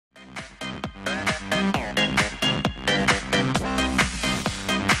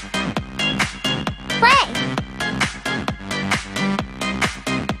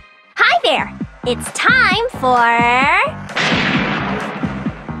It's time for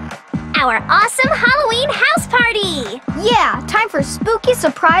our awesome Halloween house party! Yeah, time for spooky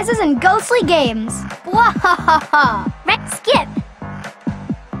surprises and ghostly games. Wahahaha! Let's skip!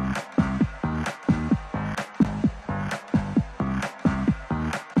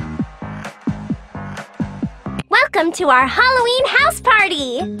 Welcome to our Halloween house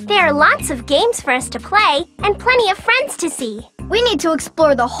party! There are lots of games for us to play and plenty of friends to see. We need to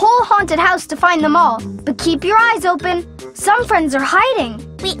explore the whole haunted house to find them all, but keep your eyes open. Some friends are hiding.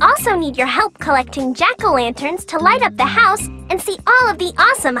 We also need your help collecting jack-o'-lanterns to light up the house and see all of the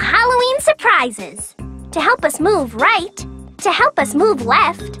awesome Halloween surprises. To help us move right, to help us move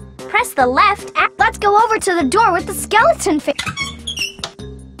left, press the left at... Let's go over to the door with the skeleton face.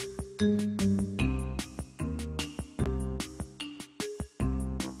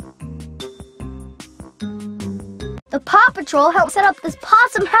 The Paw Patrol helped set up this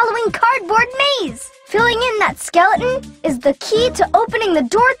Possum Halloween cardboard maze. Filling in that skeleton is the key to opening the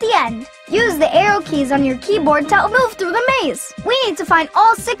door at the end. Use the arrow keys on your keyboard to move through the maze. We need to find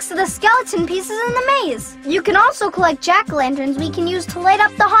all 6 of the skeleton pieces in the maze. You can also collect jack-o'-lanterns we can use to light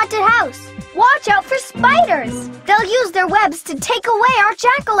up the haunted house. Watch out for spiders. They'll use their webs to take away our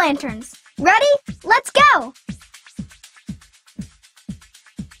jack-o'-lanterns. Ready? Let's go!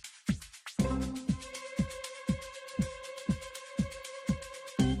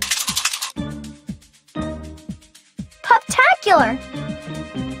 Spectacular!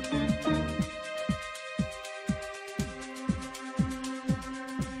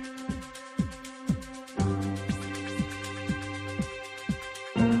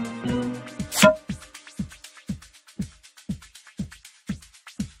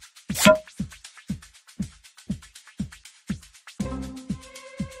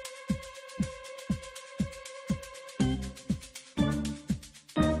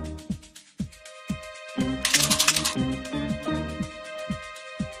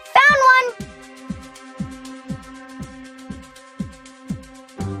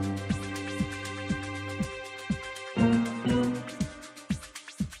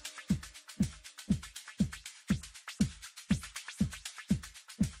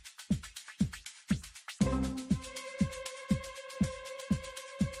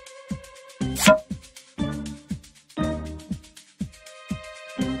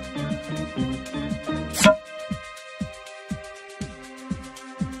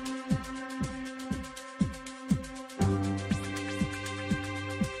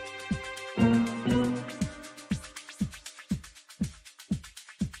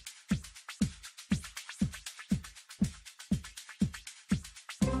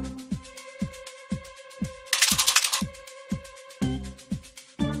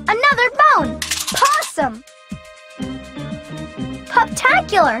 Another bone! Possum!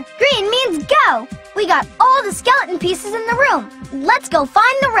 Spectacular! Green means go! We got all the skeleton pieces in the room. Let's go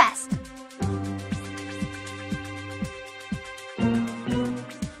find the rest.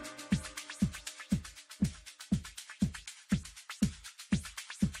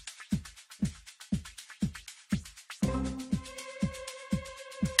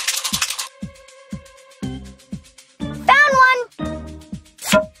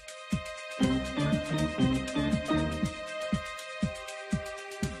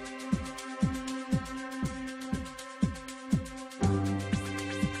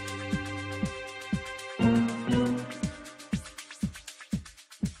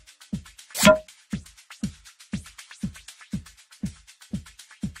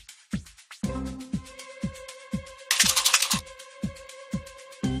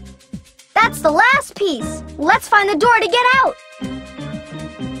 That's the last piece. Let's find the door to get out.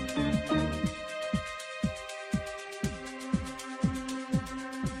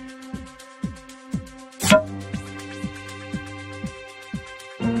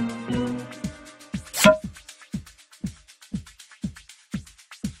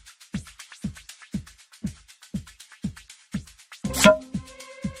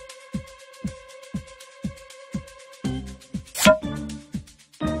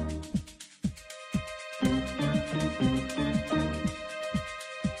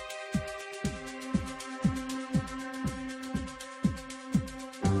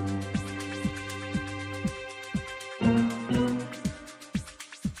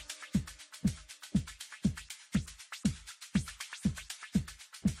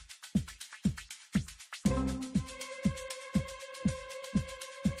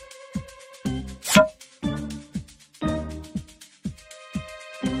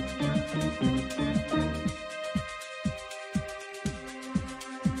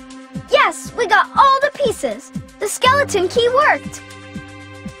 Yes, we got all the pieces. The skeleton key worked.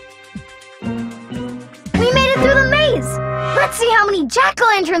 through the maze! Let's see how many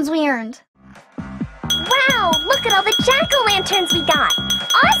jack-o'-lanterns we earned! Wow, look at all the jack-o'-lanterns we got!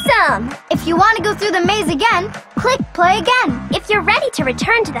 Awesome! If you want to go through the maze again, click play again. If you're ready to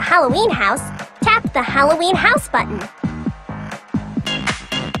return to the Halloween house, tap the Halloween house button.